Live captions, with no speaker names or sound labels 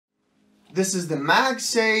This is the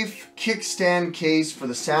Magsafe Kickstand case for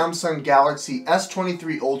the Samsung Galaxy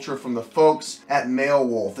S23 Ultra from the folks at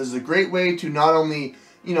Maleforth. This is a great way to not only,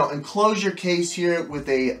 enclose your case here with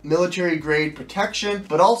a military grade protection,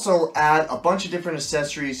 but also add a bunch of different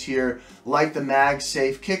accessories here like the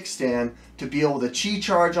Magsafe Kickstand to be able to Qi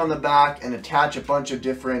charge on the back and attach a bunch of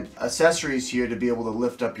different accessories here to be able to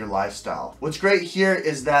lift up your lifestyle. What's great here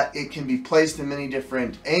is that it can be placed in many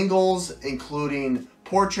different angles, including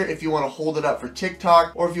portrait if you want to hold it up for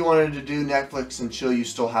TikTok, or if you wanted to do Netflix and chill, you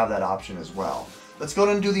still have that option as well. Let's go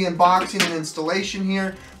ahead and do the unboxing and installation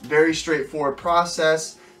here. Very straightforward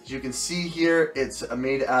process. As you can see here, it's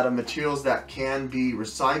made out of materials that can be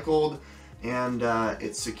recycled, and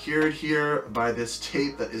it's secured here by this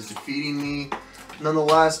tape that is defeating me.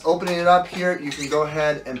 Nonetheless, opening it up here, you can go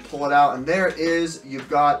ahead and pull it out, and there is, you've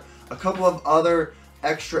got a couple of other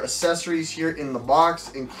extra accessories here in the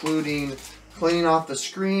box, including cleaning off the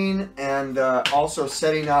screen and also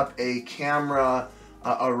setting up a camera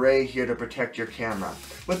array here to protect your camera.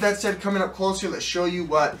 With that said, coming up closer, let's show you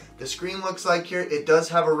what the screen looks like here. It does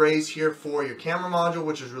have arrays here for your camera module,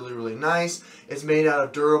 which is really, really nice. It's made out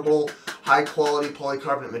of durable, high quality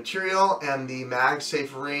polycarbonate material, and the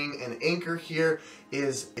MagSafe ring and anchor here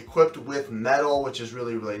is equipped with metal, which is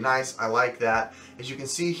really, really nice. I like that. As you can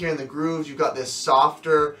see here in the grooves, you've got this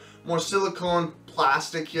softer, more silicone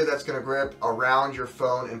plastic here that's going to grip around your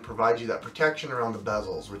phone and provide you that protection around the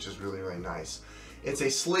bezels, which is really, really nice. It's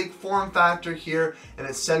a sleek form factor here, and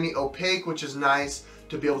it's semi-opaque, which is nice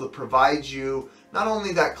to be able to provide you not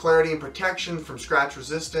only that clarity and protection from scratch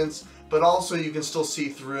resistance, but also you can still see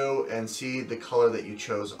through and see the color that you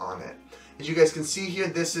chose on it. As you guys can see here,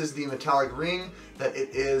 this is the metallic ring that it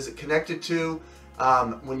is connected to.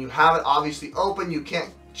 When you have it obviously open, you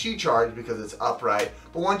can't Qi charge because it's upright,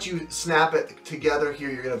 but once you snap it together here,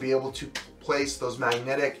 you're going to be able to place those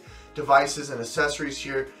magnetic devices and accessories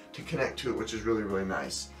here to connect to it, which is really, really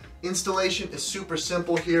nice. Installation is super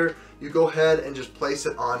simple here. You go ahead and just place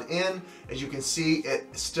it on in. As you can see, it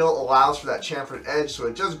still allows for that chamfered edge, so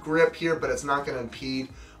it does grip here, but it's not going to impede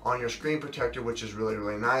on your screen protector, which is really,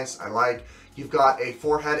 really nice. I like. You've got a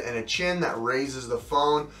forehead and a chin that raises the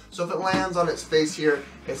phone, so if it lands on its face here,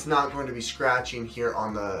 it's not going to be scratching here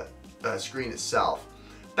on the screen itself.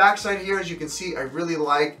 Backside here, as you can see, I really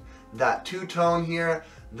like that two-tone here.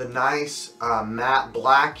 The nice matte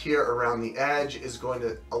black here around the edge is going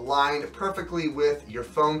to align perfectly with your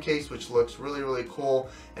phone case, which looks really, really cool,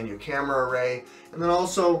 and your camera array. And then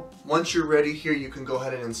also, once you're ready here, you can go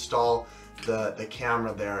ahead and install the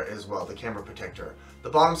camera there as well, the camera protector. The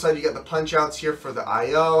bottom side, you got the punch outs here for the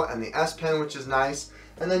I/O and the S Pen, which is nice.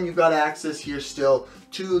 And then you've got access here still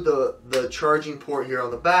to the charging port here on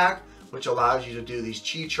the back, which allows you to do these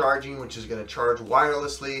Qi charging, which is going to charge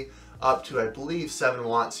wirelessly up to, I believe, 7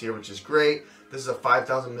 watts here, which is great. This is a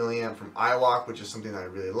 5,000 milliamp from iWalk, which is something that I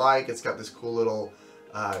really like. It's got this cool little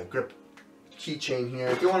grip keychain here.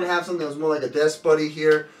 If you want to have something that's more like a desk buddy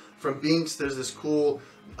here from Binks, there's this cool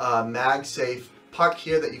MagSafe puck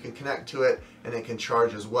here that you can connect to it, and it can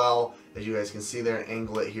charge as well. As you guys can see there, and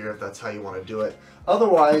angle it here if that's how you want to do it.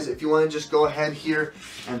 Otherwise, if you want to just go ahead here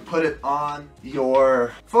and put it on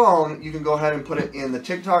your phone, you can go ahead and put it in the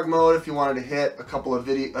TikTok mode if you wanted to hit a couple of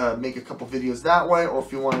make a couple videos that way, or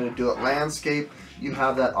if you wanted to do it landscape, you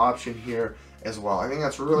have that option here as well. I think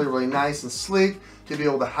that's really, really nice and sleek to be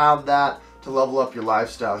able to have that to level up your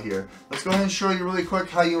lifestyle here. Let's go ahead and show you really quick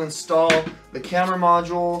how you install the camera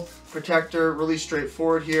module protector. Really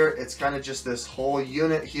straightforward here. It's kind of just this whole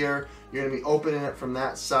unit here. You're going to be opening it from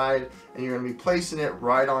that side, and you're going to be placing it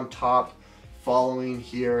right on top, following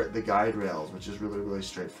here the guide rails, which is really, really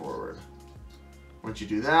straightforward. Once you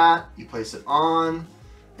do that, you place it on,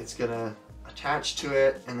 it's going to attach to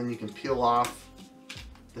it, and then you can peel off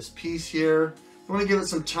this piece here. You want to give it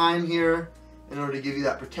some time here in order to give you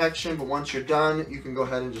that protection, but once you're done, you can go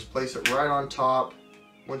ahead and just place it right on top.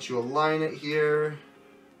 Once you align it here,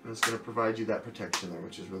 and it's going to provide you that protection there,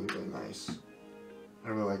 which is really, really nice. I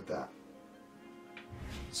really like that.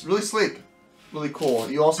 It's really sleek, really cool.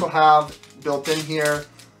 You also have built in here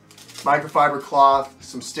microfiber cloth,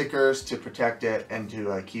 some stickers to protect it and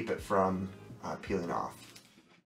to keep it from peeling off.